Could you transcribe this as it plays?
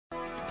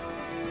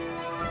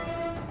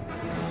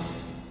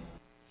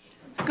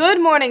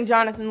Good morning,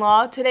 Jonathan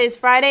Law. Today is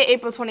Friday,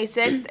 April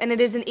 26th, and it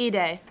is an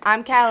E-Day.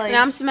 I'm Callie. And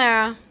I'm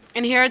Samara,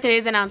 and here are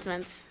today's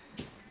announcements.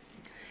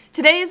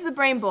 Today is the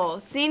Brain Bowl.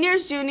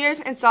 Seniors,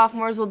 juniors, and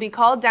sophomores will be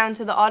called down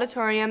to the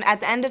auditorium at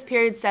the end of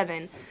Period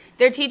 7.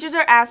 Their teachers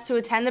are asked to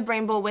attend the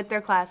Brain Bowl with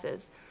their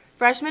classes.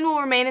 Freshmen will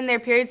remain in their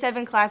Period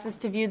 7 classes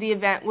to view the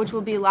event, which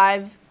will be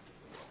live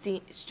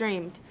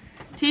streamed.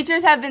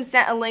 Teachers have been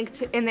sent a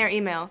link in their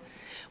email.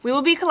 We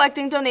will be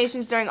collecting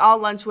donations during all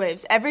lunch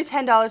waves. Every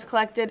 $10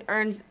 collected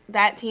earns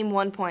that team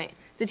 1 point.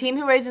 The team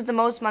who raises the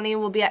most money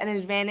will be at an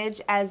advantage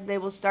as they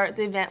will start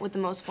the event with the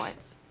most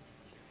points.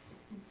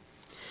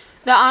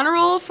 The honor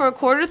roll for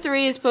quarter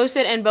 3 is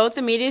posted in both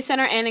the Media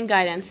Center and in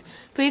guidance.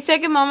 Please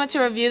take a moment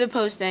to review the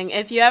posting.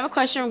 If you have a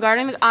question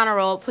regarding the honor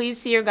roll, please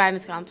see your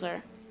guidance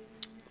counselor.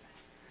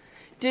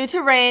 Due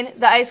to rain,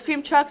 the ice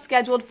cream truck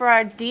scheduled for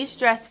our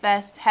De-Stress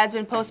Fest has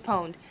been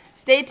postponed.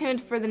 Stay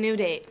tuned for the new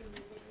date.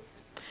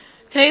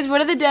 Today's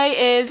word of the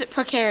day is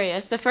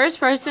precarious. The first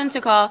person to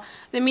call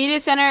the Media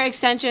Center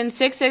extension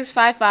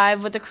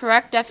 6655 with the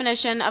correct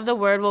definition of the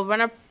word will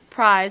win a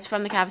prize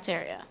from the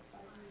cafeteria.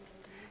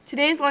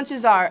 Today's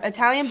lunches are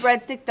Italian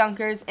breadstick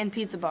dunkers and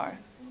pizza bar.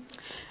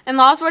 In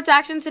Law Sports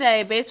action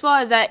today,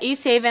 baseball is at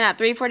East Haven at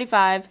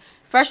 3:45.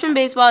 Freshman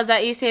baseball is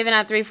at East Haven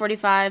at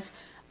 3:45.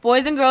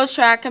 Boys and girls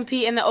track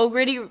compete in the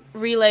O'Grady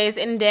relays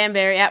in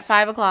Danbury at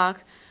 5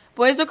 o'clock.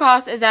 Boys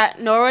lacrosse is at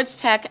Norwich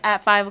Tech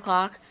at 5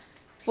 o'clock.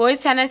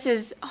 Boys tennis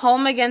is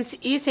home against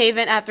East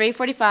Haven at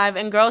 3:45,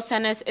 and girls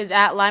tennis is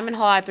at Lyman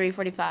Hall at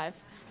 3:45.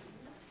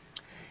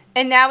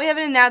 And now we have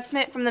an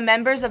announcement from the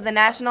members of the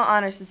National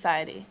Honor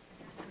Society.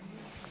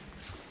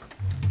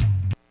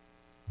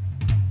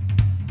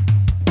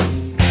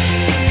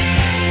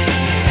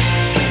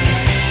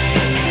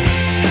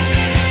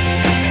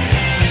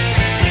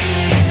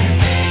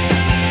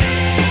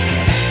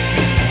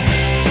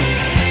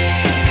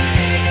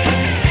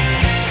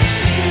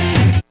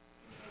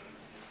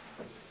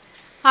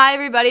 Hi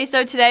everybody,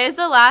 so today is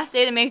the last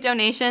day to make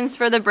donations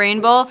for the Brain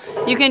Bowl.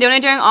 You can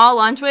donate during all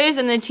lunch waves,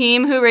 and the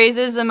team who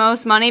raises the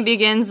most money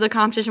begins the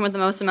competition with the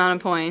most amount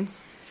of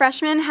points.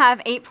 Freshmen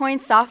have 8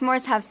 points,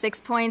 sophomores have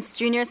 6 points,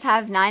 juniors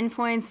have 9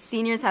 points,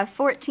 seniors have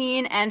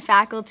 14, and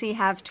faculty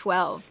have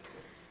 12.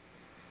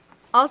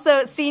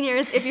 Also,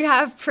 seniors, if you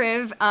have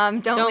Priv,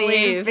 don't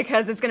leave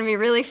because it's going to be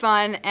really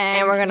fun,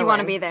 and we're gonna you want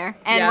to win. be there,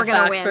 and Yeah, we're going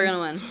to facts, win. We're going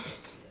to win.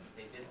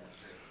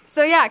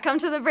 So yeah, come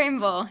to the Brain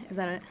Bowl. Is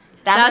that it?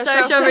 That's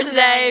our show for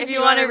today. If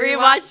you want to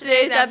rewatch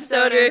today's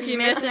episode, or if you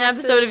missed an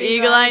episode of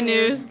Eagle Eye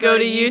News, go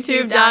to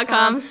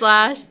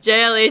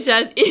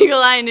youtube.com/JLHS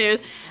Eagle Eye News.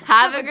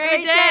 Have a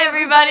great day,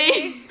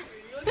 everybody.